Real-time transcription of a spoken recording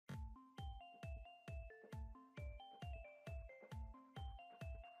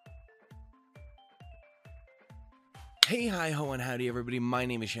Hey, hi, ho, and howdy, everybody. My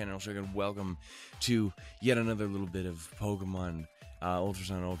name is Shannon L, and welcome to yet another little bit of Pokémon Ultra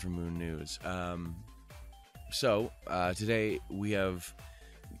Sun, Ultra Moon news. Today we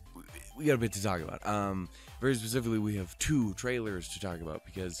got a bit to talk about. Very specifically, we have two trailers to talk about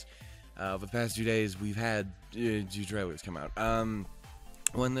because over the past 2 days we've had two trailers come out.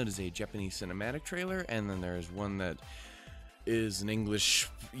 One that is a Japanese cinematic trailer, and then there's one that is an English,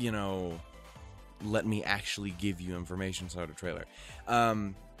 let me actually give you information sort of trailer. I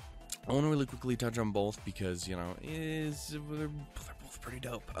want to really quickly touch on both because, they're both pretty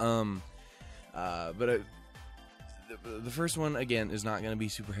dope. The first one, again, is not going to be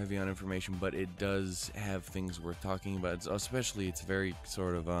super heavy on information, but it does have things worth talking about. Especially, it's very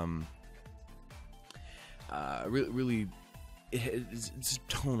sort of, it's a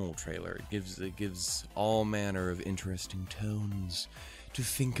tonal trailer. It gives all manner of interesting tones to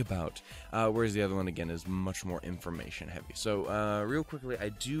think about, whereas the other one, again, is much more information heavy. So, real quickly, I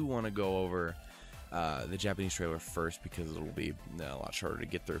do want to go over the Japanese trailer first because it'll be a lot shorter to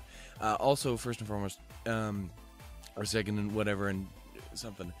get through. Also, first and foremost, or second and whatever and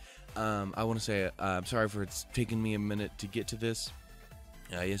something, I want to say I'm sorry for it's taken me a minute to get to this.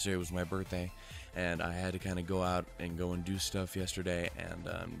 Yesterday was my birthday, and I had to kind of go out and do stuff yesterday,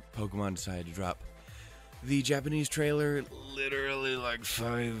 and Pokemon decided to drop the Japanese trailer literally like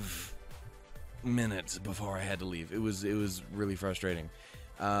 5 minutes before I had to leave. It was really frustrating.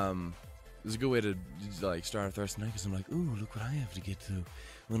 It was a good way to start our Thursday night because I'm like, ooh, look what I have to get to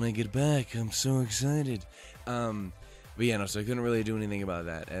when I get back. I'm so excited. But yeah, no, so I couldn't really do anything about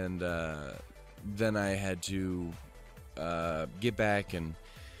that, and then I had to get back and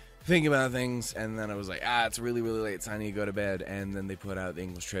think about things, and then I was like, it's really, really late, so I need to go to bed. And then they put out the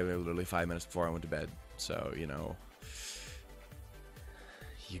English trailer literally 5 minutes before I went to bed. So, you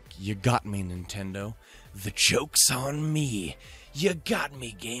got me, Nintendo. The joke's on me. You got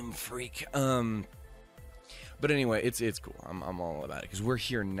me, Gamefreak. But anyway, it's cool. I'm all about it because we're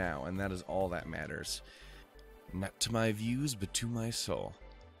here now, and that is all that matters. Not to my views, but to my soul.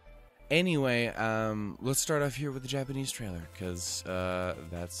 Anyway, let's start off here with the Japanese trailer because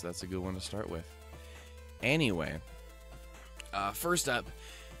that's a good one to start with. Anyway, first up.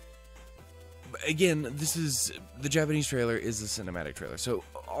 Again, the Japanese trailer is a cinematic trailer, so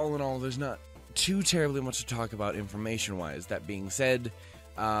all in all, there's not too terribly much to talk about information-wise. That being said,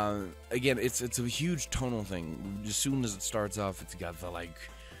 again, it's a huge tonal thing. As soon as it starts off, it's got the,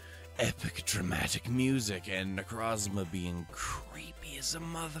 epic dramatic music, and Guzma being creepy as a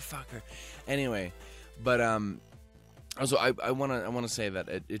motherfucker. Anyway, but, also, I wanna say that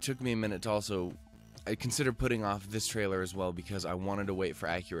it took me a minute to also... I considered putting off this trailer as well because I wanted to wait for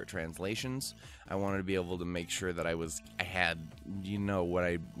accurate translations. I wanted to be able to make sure that I had,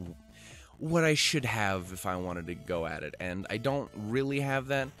 what I should have if I wanted to go at it. And I don't really have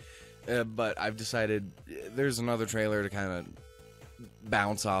that, but I've decided there's another trailer to kind of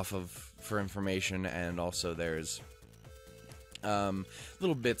bounce off of for information, and also there's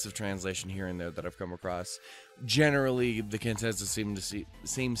little bits of translation here and there that I've come across. Generally, the consensus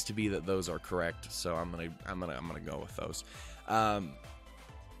seems to be that those are correct, so I'm gonna go with those.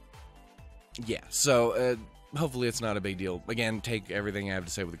 Yeah. So hopefully it's not a big deal. Again, take everything I have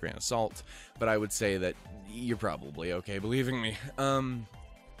to say with a grain of salt, but I would say that you're probably okay believing me.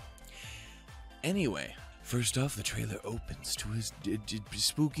 Anyway, first off, the trailer opens to his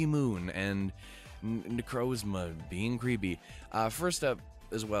spooky moon and Guzma being creepy. First up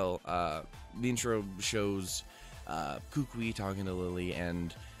as well, the intro shows Kukui talking to Lily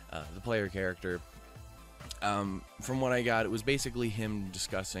and the player character. From what I got, it was basically him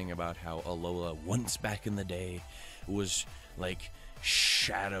discussing about how Alola once back in the day was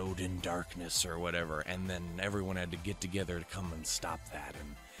shadowed in darkness or whatever, and then everyone had to get together to come and stop that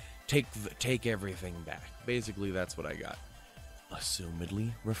and take everything back. Basically, that's what I got.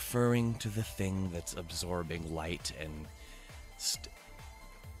 Assumedly referring to the thing that's absorbing light and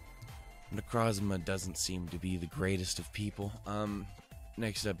Guzma doesn't seem to be the greatest of people.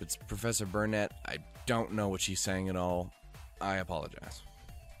 Next up, it's Professor Burnett. I don't know what she's saying at all. I apologize.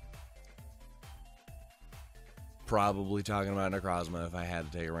 Probably talking about Guzma if I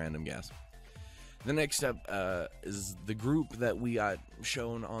had to take a random guess. The next up is the group that we got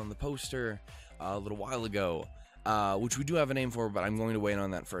shown on the poster a little while ago. Which we do have a name for, but I'm going to wait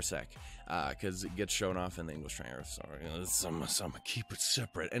on that for a sec, because it gets shown off in the English trailer, so I'm gonna keep it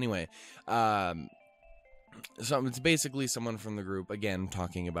separate. Anyway, so it's basically someone from the group, again,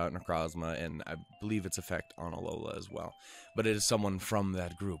 talking about Guzma, and I believe its effect on Alola as well, but it is someone from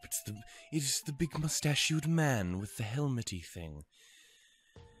that group. It's the big mustachioed man with the helmety thing.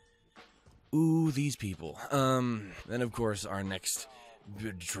 Ooh, these people. Then of course our next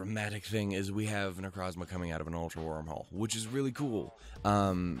dramatic thing is we have Necrozma coming out of an ultra wormhole, which is really cool.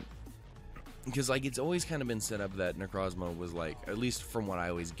 Because like it's always kind of been set up that Necrozma was like, at least from what I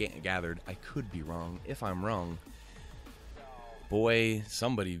always gathered, I could be wrong. If I'm wrong, boy,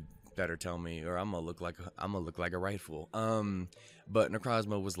 somebody better tell me, or I'm gonna look like a right fool. But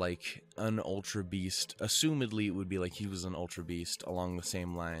Necrozma was like an ultra beast. Assumedly, it would be like he was an ultra beast along the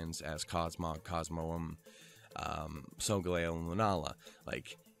same lines as Cosmog, Cosmoem, Solgaleo, and Lunala.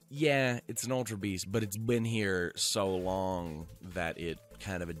 Like, yeah, it's an ultra beast, but it's been here so long that it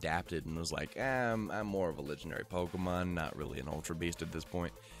kind of adapted and was like, I'm more of a legendary Pokemon, not really an ultra beast at this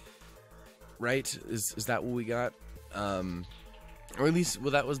point. Right? Is that what we got? Or at least,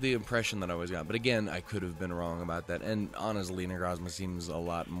 well, that was the impression that I always got. But again, I could have been wrong about that. And honestly, Necrozma seems a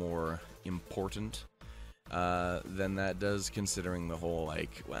lot more important than that does, considering the whole,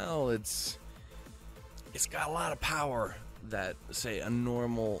 like, well, it's got a lot of power that, say, a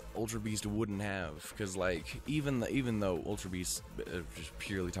normal Ultra Beast wouldn't have. Because, like, even though Ultra Beasts, just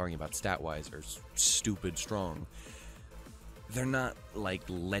purely talking about stat-wise, are stupid strong, they're not, like,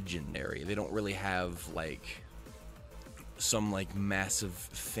 legendary. They don't really have, like, some like massive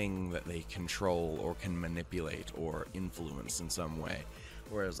thing that they control or can manipulate or influence in some way,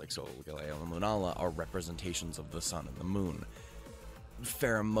 whereas like Solgaleo and Lunala are representations of the sun and the moon.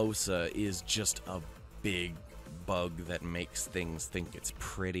 Pheromosa is just a big bug that makes things think it's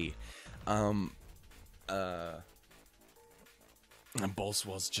pretty. And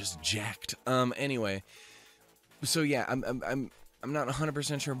Bolswell's just jacked. Anyway, so yeah, I'm not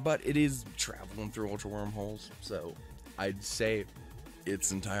 100% sure, but it is traveling through ultra wormholes, so I'd say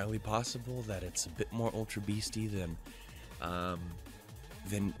it's entirely possible that it's a bit more ultra beasty than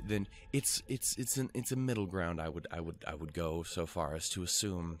it's a middle ground. I would go so far as to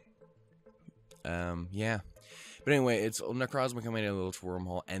assume. Yeah, but anyway, it's Necrozma coming out of the ultra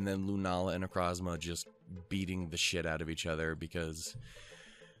wormhole, and then Lunala and Necrozma just beating the shit out of each other, because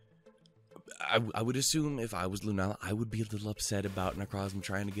I would assume if I was Lunala, I would be a little upset about Necrozma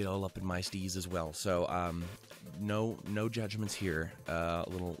trying to get all up in my steez as well. So, no judgments here.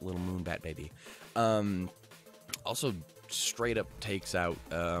 Little moonbat baby. Also, straight up takes out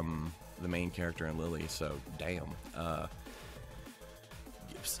the main character in Lily. So, damn.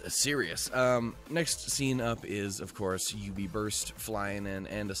 Serious. Next scene up is, of course, UB Burst flying in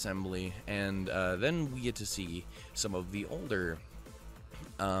and Assembly, and then we get to see some of the older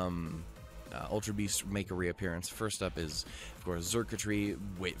Ultra Beasts make a reappearance. First up is, of course, Xurkitree,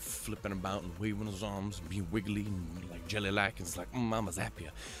 flipping about and waving his arms and being wiggly and like jelly-like. It's like, I'ma zap ya.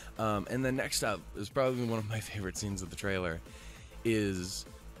 And then next up is probably one of my favorite scenes of the trailer, is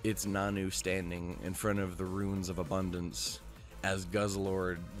it's Nanu standing in front of the Runes of Abundance as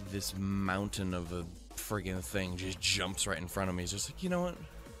Guzzlord, this mountain of a friggin' thing, just jumps right in front of me. He's just like, you know what?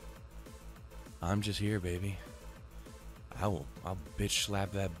 I'm just here, baby. I'll bitch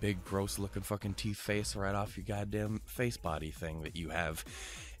slap that big gross looking fucking teeth face right off your goddamn face body thing that you have.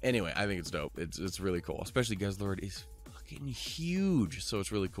 Anyway, I think it's dope. It's really cool. Especially Guzzlord is fucking huge, so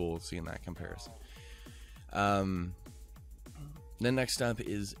it's really cool seeing that comparison. Then next up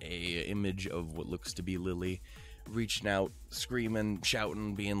is a image of what looks to be Lily reaching out, screaming,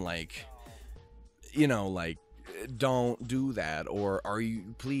 shouting, being like, you know, like, don't do that, or are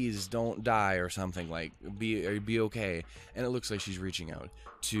you, please don't die, or something, like, be okay. And it looks like she's reaching out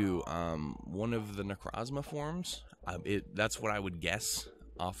to one of the Necrozma forms. That's what I would guess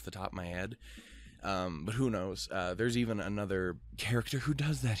off the top of my head, but who knows. There's even another character who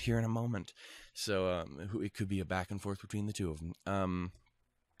does that here in a moment, so it could be a back and forth between the two of them.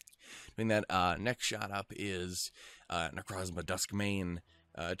 Doing that, next shot up is Necrozma Duskmane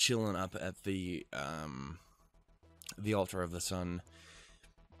chilling up at the altar of the sun,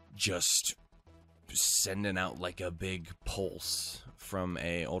 just sending out like a big pulse from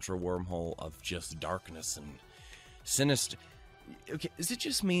a ultra wormhole of just darkness and sinister. Okay, is it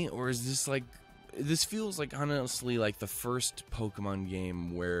just me, or is this like, this feels like honestly like the first Pokemon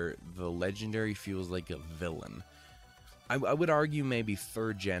game where the legendary feels like a villain? I would argue maybe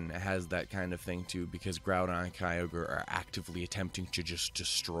 3rd gen has that kind of thing too, because Groudon and Kyogre are actively attempting to just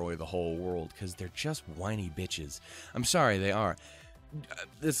destroy the whole world, because they're just whiny bitches. I'm sorry, they are.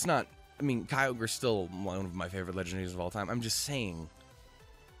 It's not, I mean, Kyogre's still one of my favorite legendaries of all time. I'm just saying,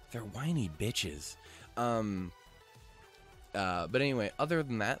 they're whiny bitches. But anyway, other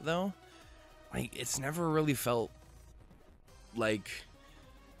than that though, like, it's never really felt like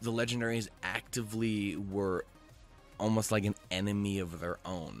the legendaries actively were almost like an enemy of their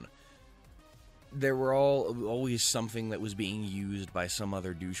own. there were always something that was being used by some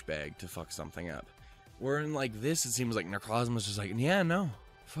other douchebag to fuck something up. Where in like this, it seems like Necrozma's just like, yeah, no,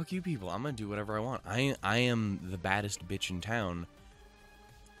 fuck you people, I'm gonna do whatever I want. I am the baddest bitch in town.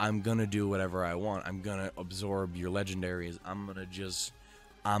 I'm gonna do whatever I want. I'm gonna absorb your legendaries. I'ma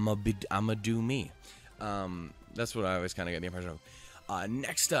do me. That's what I always kind of get the impression of.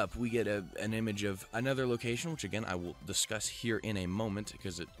 Next up, we get an image of another location, which again I will discuss here in a moment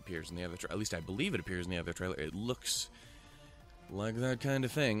because it appears in the other trailer. At least I believe it appears in the other trailer. It looks like that kind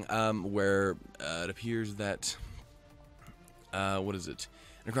of thing, where it appears that what is it?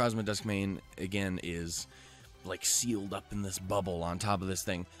 Necrozma Duskmane again is like sealed up in this bubble on top of this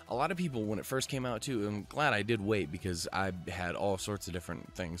thing. A lot of people, when it first came out too, I'm glad I did wait because I had all sorts of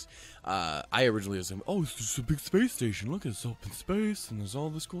different things. I originally was like, oh, it's just a big space station. Look, it's open space and there's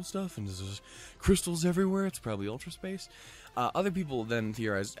all this cool stuff and there's crystals everywhere. It's probably ultra space. Other people then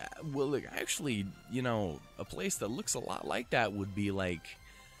theorized, well, look, actually, you know, a place that looks a lot like that would be like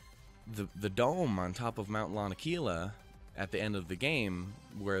the dome on top of Mount Lanakila at the end of the game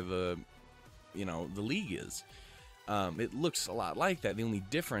where the league is. It looks a lot like that. The only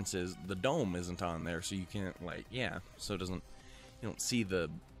difference is the dome isn't on there, so you can't, like, yeah, so you don't see the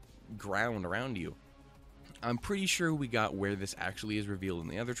ground around you. I'm pretty sure we got where this actually is revealed in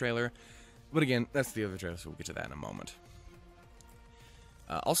the other trailer, but again, that's the other trailer, so we'll get to that in a moment.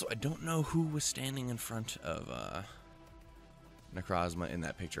 Also, I don't know who was standing in front of Necrozma in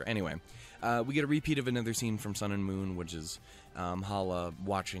that picture. Anyway, we get a repeat of another scene from Sun and Moon, which is Hala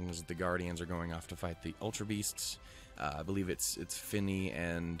watching as the Guardians are going off to fight the Ultra Beasts. I believe it's Finny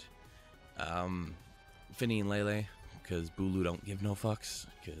and Lele, because Bulu don't give no fucks,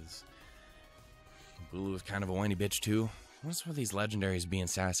 because Bulu is kind of a whiny bitch too. What's with these legendaries being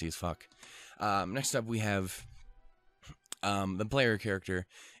sassy as fuck? Next up we have the player character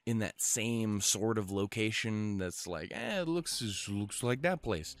in that same sort of location that's like, it looks like that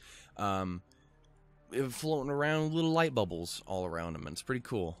place. Floating around little light bubbles all around him, and it's pretty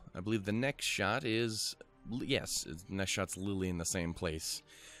cool. I believe the next shot is, yes, the next shot's Lily in the same place,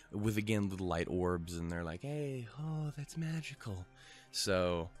 with again little light orbs, and they're like, hey, oh, that's magical.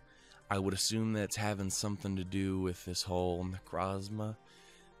 So I would assume that's having something to do with this whole Necrozma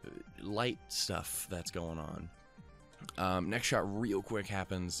light stuff that's going on. Next shot real quick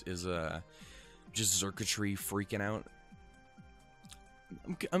happens is just circuitry freaking out.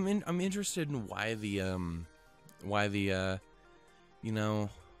 I'm interested in why the what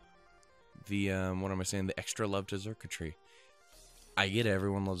am I saying, the extra love to circuitry. I get it,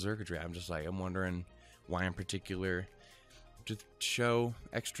 everyone loves circuitry. I'm wondering why in particular to show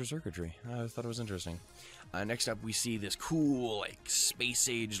extra circuitry. I thought it was interesting. Next up, we see this cool, like,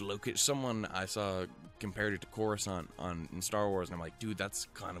 space-age location. Someone I saw compared it to Coruscant in Star Wars, and I'm like, dude, that's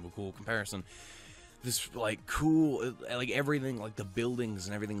kind of a cool comparison. This, like, cool, like, everything, like, the buildings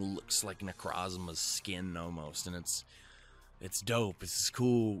and everything looks like Necrozma's skin, almost, and it's dope. It's this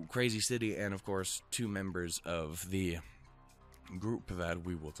cool, crazy city, and, of course, two members of the group that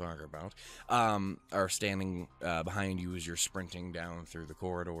we will talk about are standing behind you as you're sprinting down through the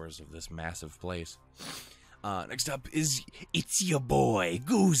corridors of this massive place. Next up is, it's your boy,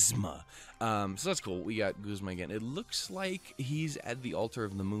 Guzma. So that's cool. We got Guzma again. It looks like he's at the altar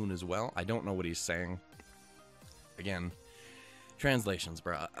of the moon as well. I don't know what he's saying. Again, translations,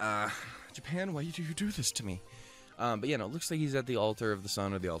 bro. Japan, why do you do this to me? But yeah, no, it looks like he's at the altar of the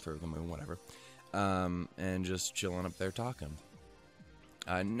sun or the altar of the moon, whatever. And just chilling up there talking.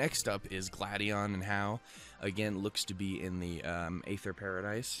 Next up is Gladion and Hao. Again, looks to be in the Aether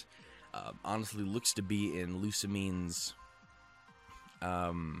Paradise. Honestly, looks to be in Lucamine's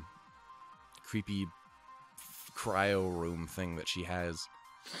creepy cryo room thing that she has.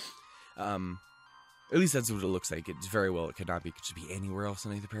 At least that's what it looks like. It's very well, it could not be, it could just be anywhere else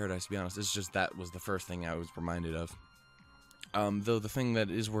in Aether Paradise, to be honest. It's just that was the first thing I was reminded of. Though the thing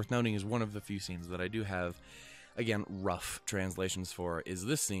that is worth noting is one of the few scenes that I do have, again, rough translations for, is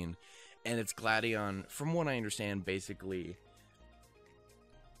this scene. And it's Gladion, from what I understand, basically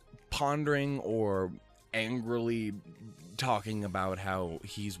pondering or angrily talking about how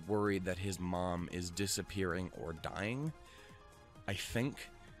he's worried that his mom is disappearing or dying, I think.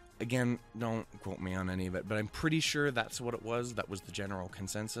 Again, don't quote me on any of it, but I'm pretty sure that's what it was. That was the general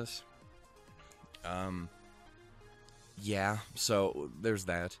consensus. Yeah, so there's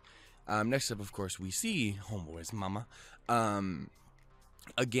that. Next up, of course, we see Homeboy's mama.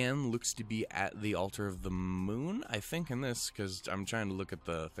 Again, looks to be at the altar of the moon, I think, in this, because I'm trying to look at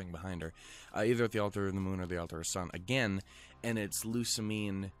the thing behind her. Either at the altar of the moon or the altar of sun. Again, and it's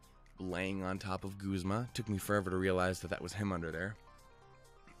Lucamine laying on top of Guzma. Took me forever to realize that that was him under there.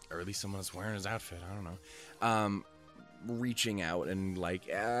 Or at least someone that's wearing his outfit, I don't know, reaching out and, like,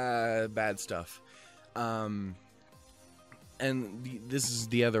 bad stuff. And this is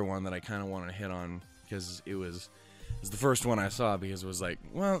the other one that I kind of wanted to hit on, because it was the first one I saw, because it was like,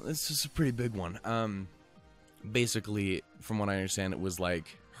 well, this is a pretty big one. Basically, from what I understand, it was like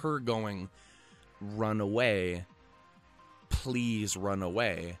her going, run away, please run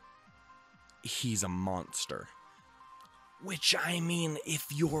away, he's a monster. Which, I mean, if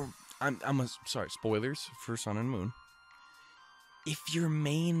you're, sorry, spoilers for Sun and Moon. If your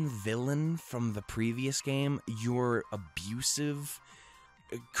main villain from the previous game, you're abusive,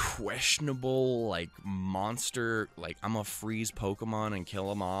 questionable, like, monster, like, I'm gonna freeze Pokemon and kill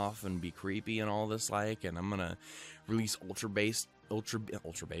them off and be creepy and all this, like, and I'm gonna release Ultra Beast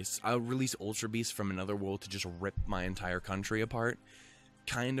from another world to just rip my entire country apart,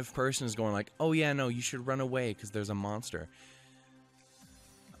 kind of person is going like, oh yeah, no, you should run away because there's a monster.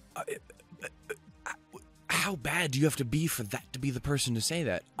 How bad do you have to be for that to be the person to say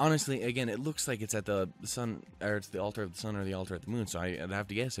that? Honestly, again, it looks like it's at the sun, or it's the altar of the sun or the altar of the moon, so I'd have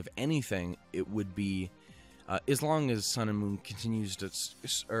to guess, if anything, it would be, as long as Sun and Moon continues to,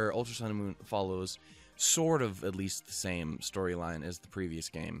 or Ultra Sun and Moon follows sort of at least the same storyline as the previous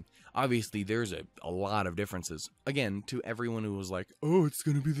game. Obviously, there's a lot of differences. Again, to everyone who was like, oh, it's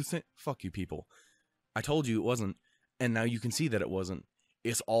gonna be the same. Fuck you people. I told you it wasn't, and now you can see that it wasn't.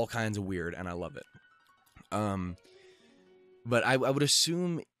 It's all kinds of weird, and I love it. But I would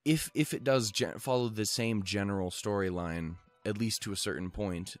assume if it does follow the same general storyline, at least to a certain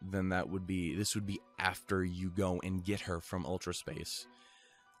point, then this would be after you go and get her from Ultra Space,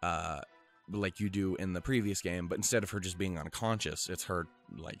 like you do in the previous game, but instead of her just being unconscious, it's her,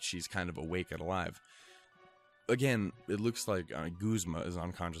 like, she's kind of awake and alive. Again, it looks like Guzma is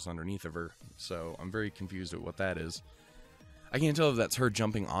unconscious underneath of her, so I'm very confused at what that is. I can't tell if that's her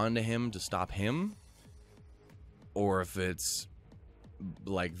jumping onto him to stop him, or if it's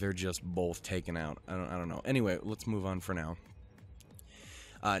like they're just both taken out. I don't know. Anyway, let's move on for now.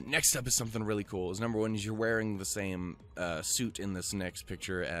 Next up is something really cool. Number one is you're wearing the same suit in this next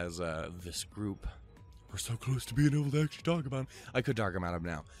picture as this group. We're so close to being able to actually talk about him. I could talk about him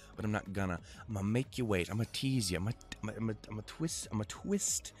now, but I'm not gonna. I'm gonna make you wait. I'm gonna tease you. I'm gonna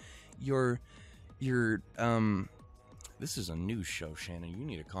twist your This is a news show, Shannon. You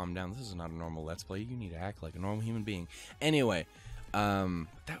need to calm down. This is not a normal Let's Play. You need to act like a normal human being. Anyway,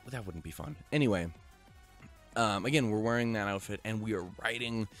 that wouldn't be fun. Anyway, again, we're wearing that outfit, and we are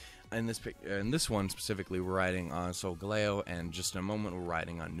riding in this one specifically. We're riding on Solgaleo, and just in a moment, we're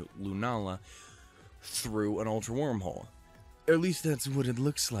riding on Lunala through an ultra wormhole. Or at least that's what it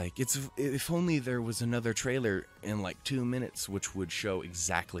looks like. If only there was another trailer in like 2 minutes, which would show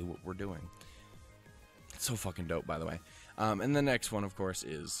exactly what we're doing. So fucking dope, by the way. And the next one, of course,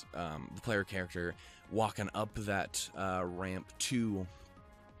 is the player character walking up that ramp to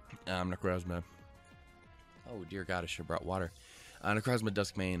Necrozma. Oh, dear God, I should have brought water. Necrozma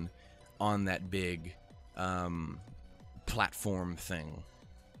Duskmane on that big platform thing,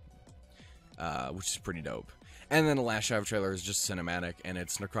 which is pretty dope. And then the last shot of trailer is just cinematic, and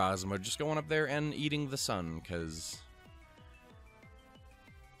it's Necrozma just going up there and eating the sun, because,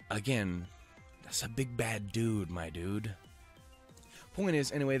 again, that's a big bad dude, my dude. Point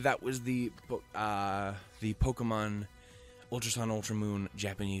is, anyway, that was the Pokemon Ultra Sun, Ultra Moon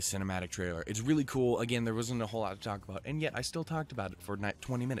Japanese cinematic trailer. It's really cool. Again, there wasn't a whole lot to talk about, and yet I still talked about it for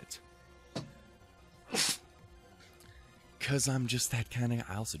 20 minutes. Because I'm just that kind of...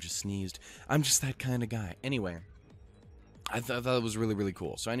 I also just sneezed. I'm just that kind of guy. Anyway, I thought it was really, really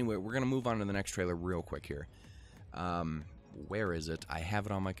cool. So anyway, we're going to move on to the next trailer real quick here. Where is it? I have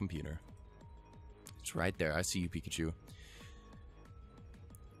it on my computer. It's right there. I see you, Pikachu.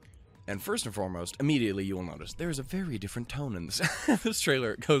 And first and foremost, immediately you will notice there's a very different tone in this this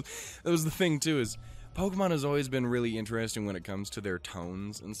trailer. That was the thing too, is Pokemon has always been really interesting when it comes to their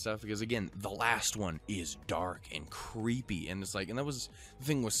tones and stuff, because again, the last one is dark and creepy, and it's like, and that was the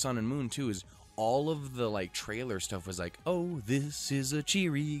thing with Sun and Moon too, is all of the like trailer stuff was like, oh, this is a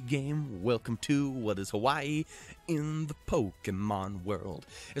cheery game, welcome to what is Hawaii in the Pokemon world.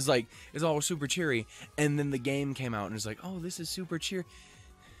 It's like, it's all super cheery, and then the game came out and it's like, oh, this is super cheery.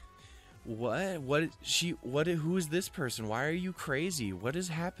 Who is this person? Why are you crazy? What is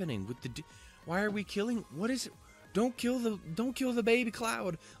happening with the why are we killing? What is it? Don't kill the baby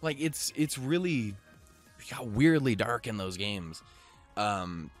Cloud. Like, it's really got weirdly dark in those games.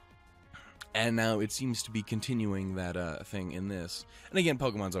 And now it seems to be continuing that thing in this. And again,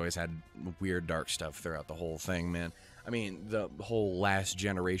 Pokemon's always had weird dark stuff throughout the whole thing, man. I mean, the whole last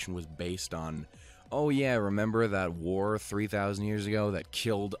generation was based on Oh yeah, remember that war 3,000 years ago that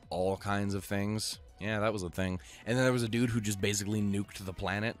killed all kinds of things? Yeah, that was a thing. And then there was a dude who just basically nuked the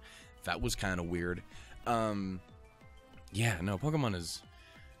planet. That was kind of weird. Yeah, no, Pokemon is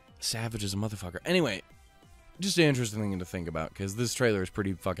savage as a motherfucker. Anyway, just an interesting thing to think about, because this trailer is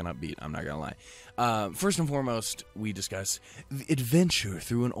pretty fucking upbeat, I'm not gonna lie. First and foremost, we discuss the adventure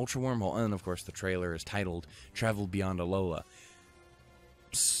through an ultra wormhole, and of course the trailer is titled Travel Beyond Alola.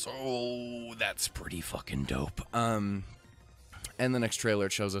 So, that's pretty fucking dope. And the next trailer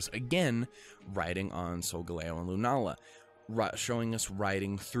it shows us, again, riding on Solgaleo and Lunala. Showing us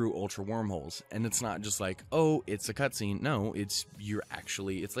riding through ultra wormholes, and it's not just like, oh, it's a cutscene. No, it's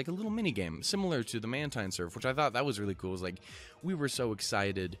like a little mini game similar to the Mantine Surf, which I thought that was really cool. It was like we were so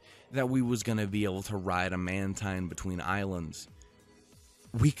excited that we was gonna be able to ride a Mantine between islands.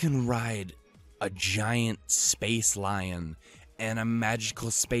 We can ride a giant space lion and a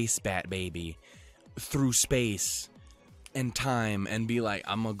magical space bat baby through space and time, and be like,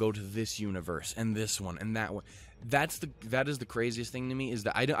 I'm gonna go to this universe and this one and that one. That is the craziest thing to me, is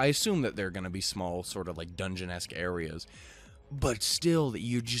that I assume that they're going to be small, sort of like dungeon-esque areas, but still that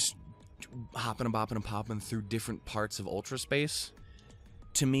you're just hopping and bopping and popping through different parts of Ultra Space.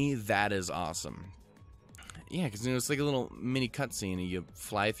 To me, that is awesome. Yeah, because it's like a little mini cutscene, and you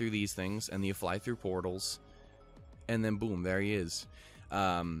fly through these things, and you fly through portals, and then boom, there he is.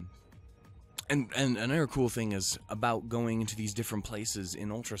 And another cool thing is about going into these different places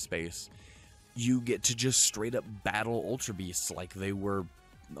in Ultra Space. You get to just straight up battle Ultra Beasts like they were,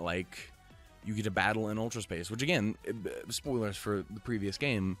 like, you get to battle in Ultra Space, which again, spoilers for the previous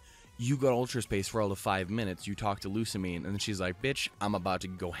game, you go to Ultra Space for all of 5 minutes, you talk to Lucamine, and then she's like, bitch, I'm about to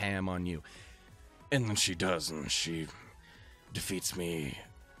go ham on you. And then she does, and she defeats me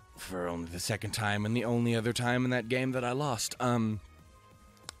for only the second time, and the only other time in that game that I lost.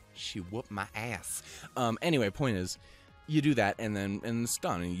 She whooped my ass. Anyway, point is, you do that, and it's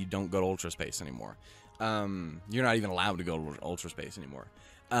done, and you don't go to Ultra Space anymore. You're not even allowed to go to Ultra Space anymore.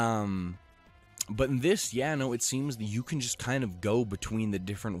 But in this, yeah, no, it seems that you can just kind of go between the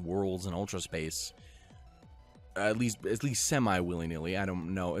different worlds in Ultra Space, at least semi willy-nilly. I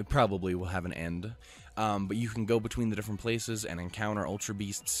don't know. It probably will have an end. But you can go between the different places and encounter Ultra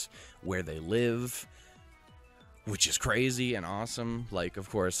Beasts where they live, which is crazy and awesome. Like, of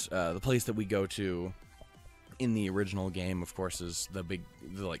course, the place that we go to in the original game, of course, is the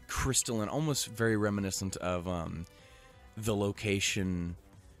like crystalline, almost very reminiscent of the location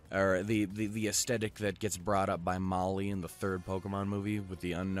or the aesthetic that gets brought up by Molly in the third Pokemon movie with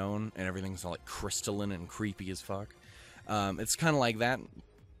the Unknown, and everything's all like crystalline and creepy as fuck. It's kind of like that,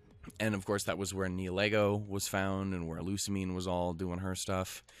 and of course that was where Neolego was found and where Lucamine was all doing her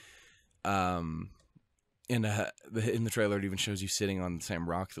stuff. In the trailer, it even shows you sitting on the same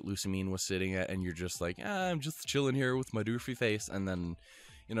rock that Lucamine was sitting at, and you're just like, I'm just chilling here with my doofy face, and then,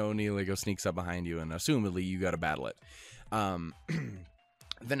 you know, Neolego sneaks up behind you, and assumedly you gotta battle it.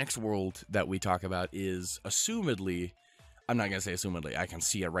 The next world that we talk about is, assumedly, I'm not gonna say assumedly, I can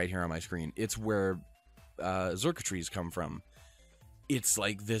see it right here on my screen, it's where Xurkitries come from. It's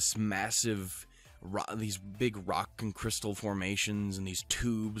like this massive, these big rock and crystal formations and these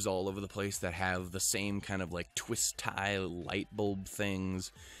tubes all over the place that have the same kind of like twist tie light bulb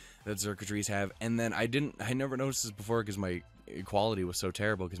things that Xurkitries have. And then I never noticed this before because my quality was so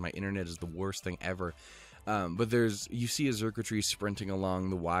terrible, because my internet is the worst thing ever. But you see a Xurkitree sprinting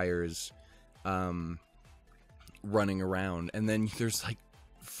along the wires, running around, and then there's like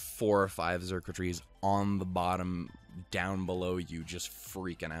 4 or 5 Xurkitries on the bottom down below you just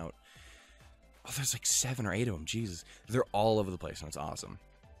freaking out. Oh, there's like 7 or 8 of them. Jesus. They're all over the place, and it's awesome.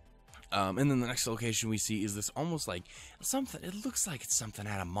 And then the next location we see is this almost like something, it looks like it's something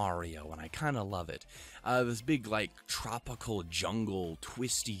out of Mario, and I kind of love it. This big, like, tropical jungle,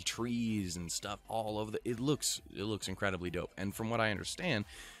 twisty trees and stuff all over it looks incredibly dope. And from what I understand,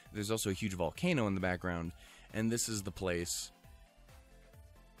 there's also a huge volcano in the background, and this is the place...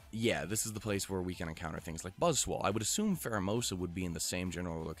 Yeah, this is the place where we can encounter things like Buzzswole. I would assume Pheromosa would be in the same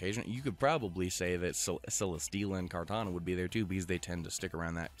general location. You could probably say that Celesteela and Kartana would be there too, because they tend to stick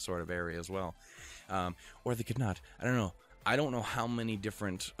around that sort of area as well. Or they could not. I don't know. I don't know how many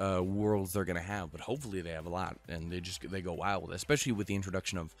different worlds they're going to have, but hopefully they have a lot, and they go wild with it, especially with the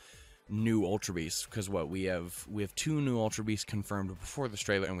introduction of new Ultra Beasts, because we have 2 new Ultra Beasts confirmed before this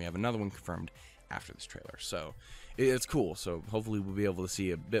trailer, and we have another one confirmed after this trailer. So it's cool. So hopefully we'll be able to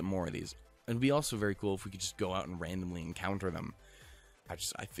see a bit more of these. It'd be also very cool if we could just go out and randomly encounter them. I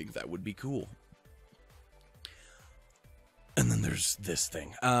think that would be cool. And then there's this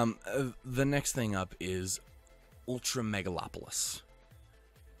thing. The next thing up is Ultra Megalopolis.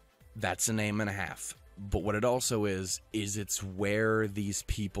 That's a name and a half. But what it also is it's where these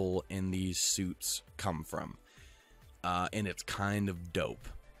people in these suits come from. And it's kind of dope.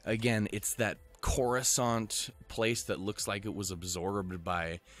 Again, it's that Coruscant place that looks like it was absorbed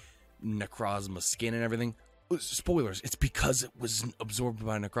by Necrozma skin and everything. Spoilers, it's because it was absorbed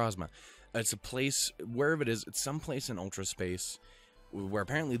by Necrozma. It's a place, wherever it is, it's some place in Ultra Space where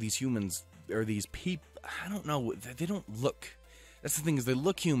apparently these humans, or these people, I don't know, they don't look, that's the thing, is they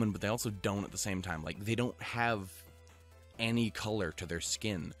look human, but they also don't at the same time. Like, they don't have any color to their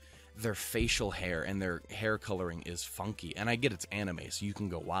skin. Their facial hair and their hair coloring is funky. And I get it's anime, so you can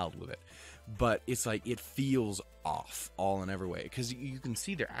go wild with it. But it's like, it feels off all in every way. Because you can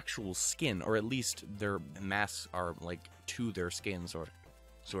see their actual skin, or at least their masks are, like, to their skin sort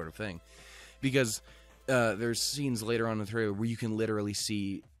of thing. Because there's scenes later on in the trailer where you can literally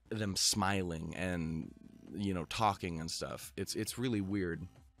see them smiling and, you know, talking and stuff. It's really weird.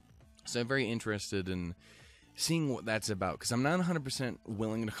 So I'm very interested in seeing what that's about, because I'm not 100%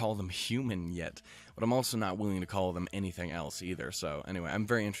 willing to call them human yet, but I'm also not willing to call them anything else either. So anyway, I'm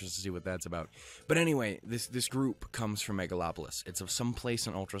very interested to see what that's about. But anyway, this group comes from Megalopolis. It's of some place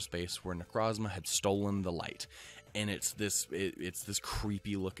in Ultra Space where Necrozma had stolen the light, and it's this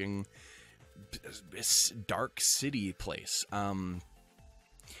creepy looking dark city place.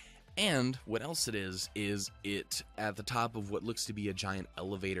 And what else it is it at the top of what looks to be a giant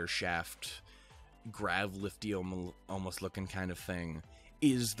elevator shaft, grav lifty almost looking kind of thing,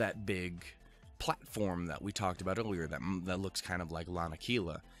 is that big platform that we talked about earlier that looks kind of like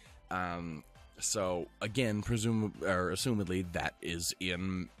Lanakila. So again, assumedly that is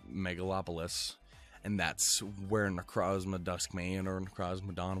in Megalopolis, and that's where Necrozma Duskmane or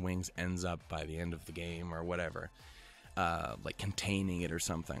Necrozma Dawnwings ends up by the end of the game or whatever, like containing it or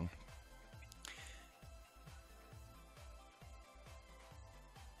something.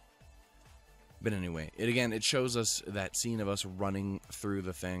 But anyway, it shows us that scene of us running through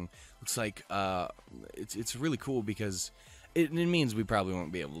the thing. Looks like it's really cool because it means we probably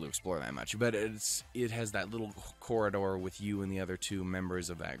won't be able to explore that much. But it has that little corridor with you and the other two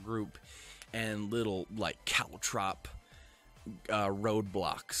members of that group, and little like caltrop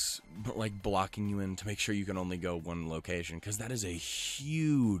roadblocks like blocking you in to make sure you can only go one location, because that is a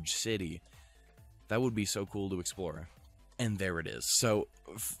huge city. That would be so cool to explore. And there it is. So,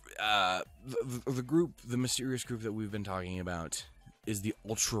 the mysterious group that we've been talking about is the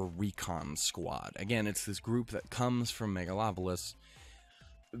Ultra Recon Squad. Again, it's this group that comes from Megalopolis.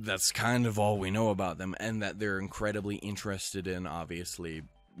 That's kind of all we know about them, and that they're incredibly interested in, obviously,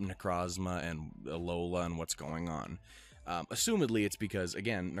 Necrozma and Alola and what's going on. Assumedly, it's because,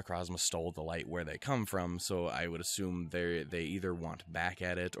 again, Necrozma stole the light where they come from, so I would assume they either want back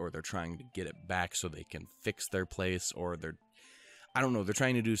at it, or they're trying to get it back so they can fix their place, or I don't know, they're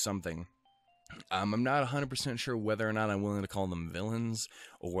trying to do something. I'm not 100% sure whether or not I'm willing to call them villains,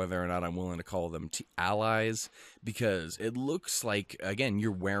 or whether or not I'm willing to call them allies, because it looks like, again,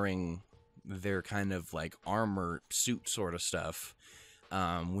 you're wearing their kind of, like, armor suit sort of stuff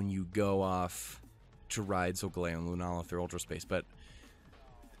when you go off to ride Solgaleo and Lunala through Ultra Space, but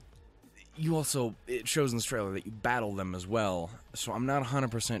you also, it shows in this trailer that you battle them as well, so I'm not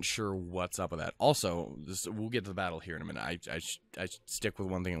 100% sure what's up with that. Also, we'll get to the battle here in a minute. I stick with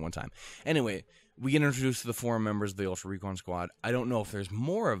one thing at one time. Anyway, we get introduced to the 4 members of the Ultra Recon Squad. I don't know if there's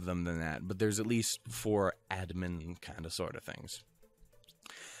more of them than that, but there's at least 4 admin kind of sort of things.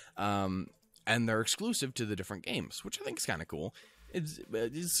 And they're exclusive to the different games, which I think is kind of cool.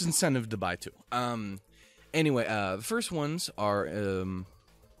 It's incentive to buy too. Anyway, the first ones are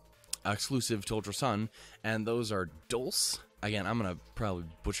exclusive to Ultra Sun, and those are Dulce. Again, I'm gonna probably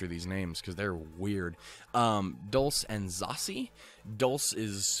butcher these names because they're weird. Dulce and Zossi.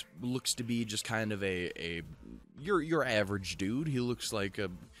 Dulce looks to be just kind of your average dude. He looks like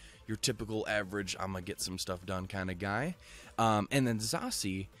your typical average, I'm gonna get some stuff done kind of guy. And then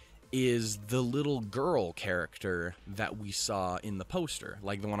Zossi is the little girl character that we saw in the poster.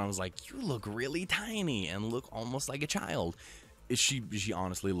 Like the one I was like, you look really tiny and look almost like a child. She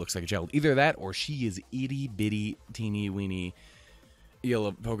honestly looks like a child. Either that or she is itty bitty teeny weeny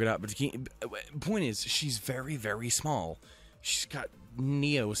yellow polka dot bikini. Point is, she's very, very small. She's got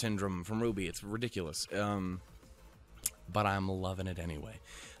Neo syndrome from Ruby. It's ridiculous. But I'm loving it anyway.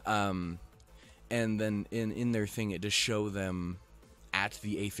 And then in their thing, it just show them at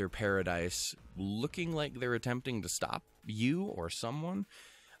the Aether Paradise looking like they're attempting to stop you or someone.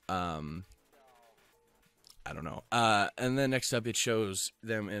 I don't know. And then next up it shows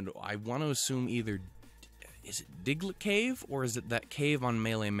them, and I want to assume either, is it Diglett Cave, or is it that cave on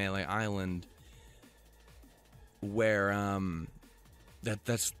Melee Island where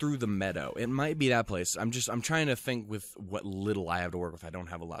that's through the meadow. It might be that place. I'm trying to think with what little I have to work with. I don't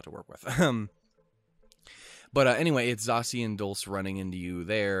have a lot to work with. But anyway, it's Zazie and Dulce running into you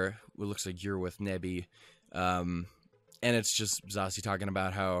there. It looks like you're with Nebby. And it's just Zazie talking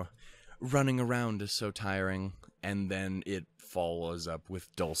about how running around is so tiring. And then it follows up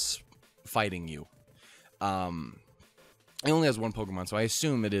with Dulce fighting you. It only has one Pokemon, so I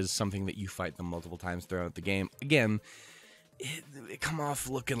assume it is something that you fight them multiple times throughout the game. Again, it come off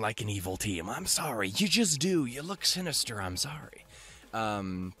looking like an evil team. I'm sorry. You just do. You look sinister. I'm sorry.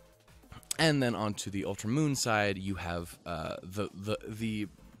 And then onto the Ultra Moon side, you have the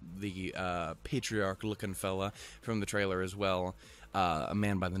patriarch looking fella from the trailer as well, a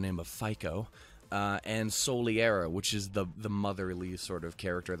man by the name of Fico, and Soliera, which is the motherly sort of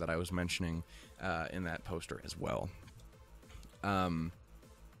character that I was mentioning in that poster as well.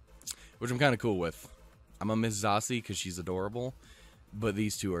 Which I'm kind of cool with. I'm a Miss Zazie because she's adorable, but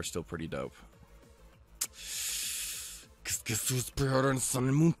these two are still pretty dope. Guess who's pre-ordering Sun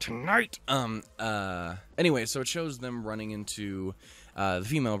and Moon tonight? Anyway, so it shows them running into the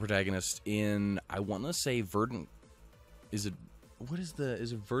female protagonist in, I want to say Verdant. Is it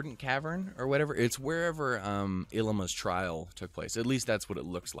Verdant Cavern or whatever? It's wherever Illima's trial took place. At least that's what it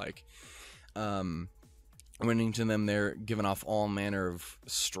looks like. Running to them, they're giving off all manner of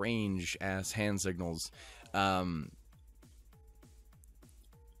strange-ass hand signals. And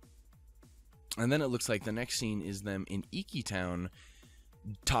then it looks like the next scene is them in Iki Town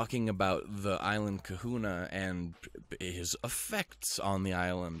talking about the island Kahuna and his effects on the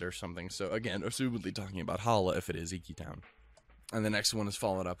island or something. So, again, assumedly talking about Hala if it is Iki Town. And the next one is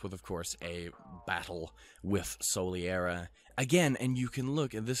followed up with, of course, a battle with Soliera. Again, and you can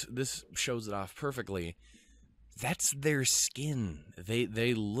look, and this shows it off perfectly. That's their skin.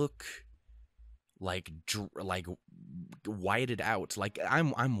 They look like whited out. Like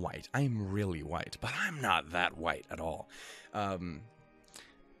I'm white. I'm really white, but I'm not that white at all.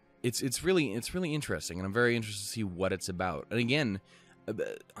 It's really interesting, and I'm very interested to see what it's about. And again,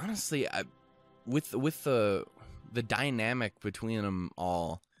 honestly, with the dynamic between them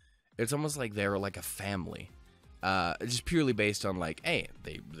all, it's almost like they're like a family. Just purely based on, like, hey,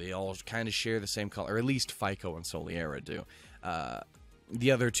 they all kind of share the same color, or at least Fico and Soliera do.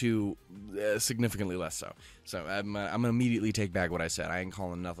 The other two, significantly less so. So I'm gonna immediately take back what I said. I ain't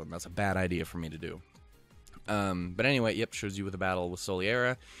calling nothing. That's a bad idea for me to do. But anyway, yep, shows you with a battle with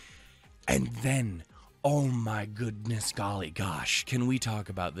Soliera. And then, oh my goodness golly gosh, can we talk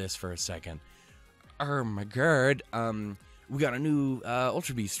about this for a second? Oh my god, we got a new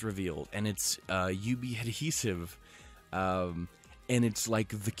Ultra Beast revealed, and it's UB adhesive, and it's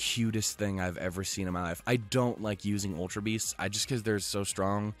like the cutest thing I've ever seen in my life. I don't like using Ultra Beasts, just because they're so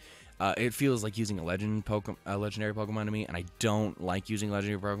strong. It feels like using a legendary Pokemon to me, and I don't like using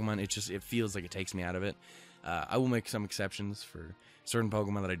legendary Pokemon. It feels like it takes me out of it. I will make some exceptions for certain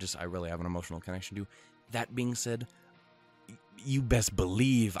Pokemon that I really have an emotional connection to. That being said, you best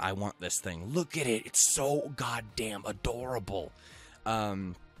believe I want this thing. Look at it. It's so goddamn adorable.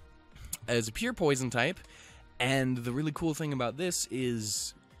 As a pure poison type, and the really cool thing about this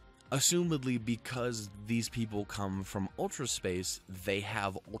is, assumedly because these people come from Ultra Space, they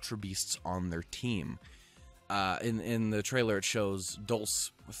have Ultra Beasts on their team. In the trailer, it shows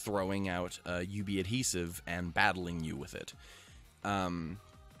Dulce throwing out UB adhesive and battling you with it. And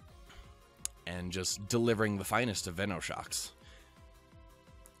just delivering the finest of Venoshocks.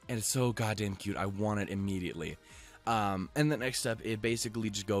 And it's so goddamn cute. I want it immediately. And the next step, it basically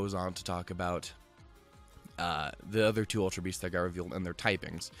just goes on to talk about the other two Ultra Beasts that got revealed and their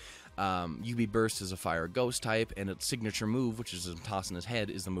typings. UB Burst is a Fire Ghost type, and its signature move, which is a toss in his head,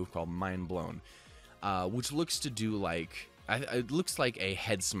 is the move called Mind Blown. Which looks to do like... it looks like a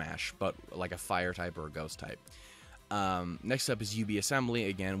head smash, but like a Fire type or a Ghost type. Next up is UB Assembly,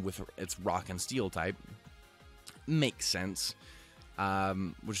 again, with its Rock and Steel type. Makes sense.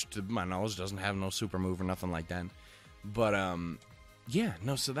 Which, to my knowledge, doesn't have no super move or nothing like that. But, yeah,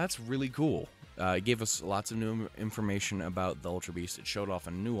 no, so that's really cool. It gave us lots of new information about the Ultra Beast. It showed off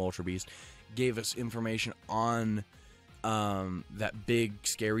a new Ultra Beast. Gave us information on that big,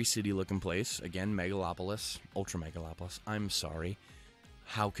 scary city-looking place. Again, Megalopolis. Ultra Megalopolis. I'm sorry.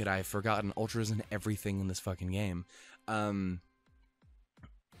 How could I have forgotten? Ultra's in everything in this fucking game.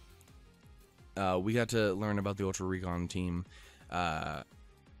 We got to learn about the Ultra Recon team.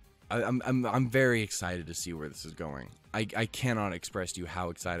 I'm very excited to see where this is going. I cannot express to you how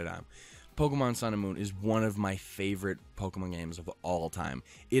excited I am. Pokemon Sun and Moon is one of my favorite Pokemon games of all time.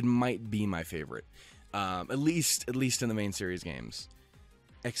 It might be my favorite. At least in the main series games.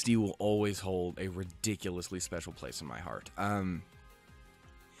 XD will always hold a ridiculously special place in my heart.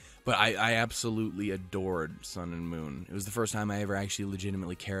 But I absolutely adored Sun and Moon. It was the first time I ever actually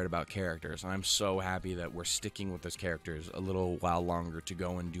legitimately cared about characters, and I'm so happy that we're sticking with those characters a little while longer to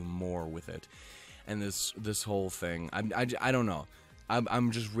go and do more with it. And this whole thing, I don't know.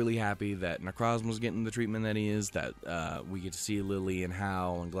 I'm just really happy that Necrozma's getting the treatment that he is, that we get to see Lily and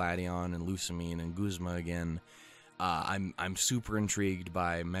Hal and Gladion and Lusamine and Guzma again. I'm super intrigued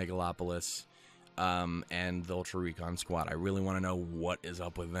by Megalopolis. And the Ultra Recon squad. I really want to know what is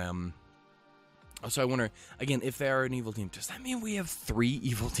up with them. Also, I wonder, again, if they are an evil team, does that mean we have 3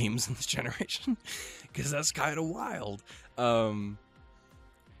 evil teams in this generation? Because that's kind of wild.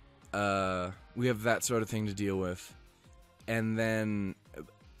 We have that sort of thing to deal with. And then,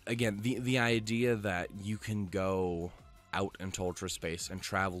 again, the idea that you can go out into Ultra Space and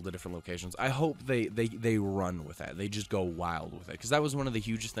travel to different locations. I hope they run with that. They just go wild with it. Because that was one of the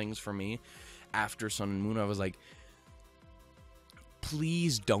hugest things for me. After Sun and Moon, I was like,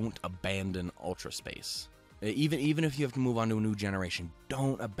 please don't abandon Ultra Space. Even if you have to move on to a new generation,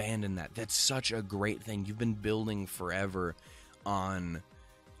 don't abandon that. That's such a great thing. You've been building forever on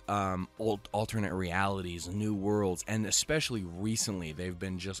alternate realities, new worlds, and especially recently, they've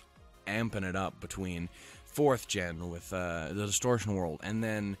been just amping it up between 4th gen with the Distortion world, and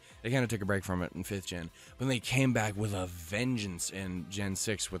then they kind of took a break from it in 5th gen, but then they came back with a vengeance in Gen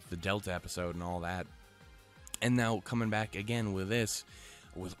 6 with the Delta episode and all that, and now coming back again with this,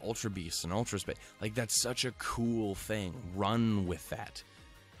 with Ultra Beasts and Ultra Space. Like, that's such a cool thing. Run with that.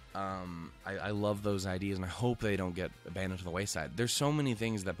 I love those ideas, and I hope they don't get abandoned to the wayside. There's so many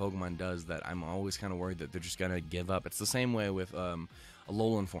things that Pokemon does that I'm always kind of worried that they're just gonna give up. It's the same way with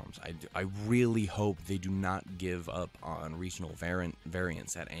Alolan forms. I really hope they do not give up on regional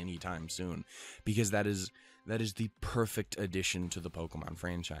variants at any time soon, because that is the perfect addition to the Pokemon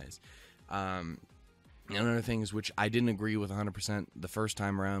franchise. And other things which I didn't agree with 100% the first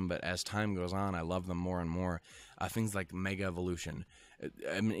time around, but as time goes on, I love them more and more. Things like Mega Evolution,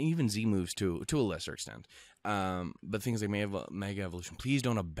 I mean, even Z moves to a lesser extent. But things like Mega Evolution, please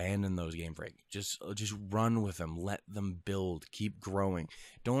don't abandon those, Gamefreak. Just run with them, let them build, keep growing.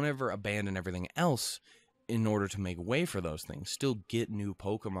 Don't ever abandon everything else in order to make way for those things. Still get new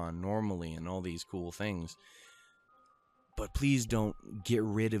Pokemon normally and all these cool things. But please don't get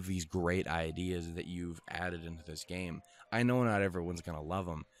rid of these great ideas that you've added into this game. I know not everyone's gonna love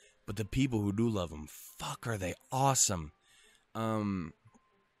them, but the people who do love them, fuck, are they awesome.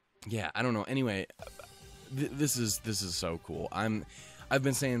 Yeah, I don't know. Anyway, this is so cool. I've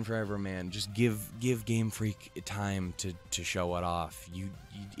been saying forever, man, just give Gamefreak time to show it off.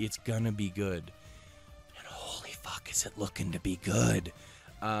 It's gonna be good. And holy fuck, is it looking to be good.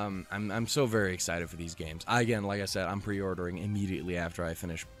 I'm so very excited for these games. Again, like I said, I'm pre-ordering immediately after I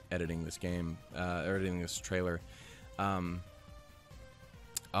finish editing this game, editing this trailer. I'm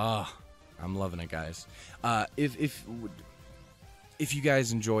loving it, guys. If you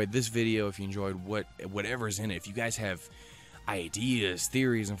guys enjoyed this video, if you enjoyed whatever's in it, if you guys have ideas,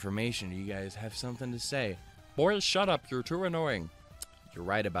 theories, information, you guys have something to say, boys, shut up, you're too annoying. You're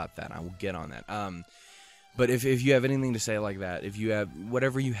right about that. I will get on that. But if you have anything to say like that, if you have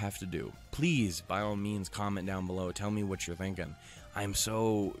whatever you have to do, please, by all means, comment down below. Tell me what you're thinking. I'm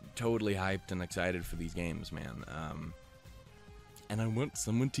so totally hyped and excited for these games, man. And I want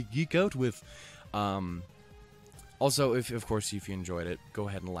someone to geek out with. Also, of course, if you enjoyed it, go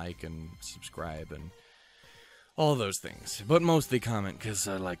ahead and like and subscribe and all those things. But mostly comment, because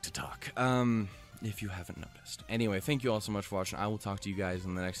I like to talk. If you haven't noticed. Anyway, thank you all so much for watching. I will talk to you guys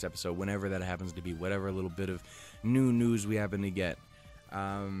in the next episode, whenever that happens to be, whatever little bit of new news we happen to get.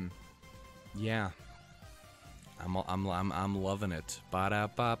 Yeah, I'm loving it.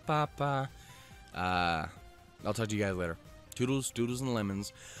 Ba-da-ba-ba-ba. I'll talk to you guys later. Toodles, doodles, and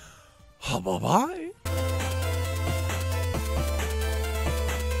lemons. Bye-bye.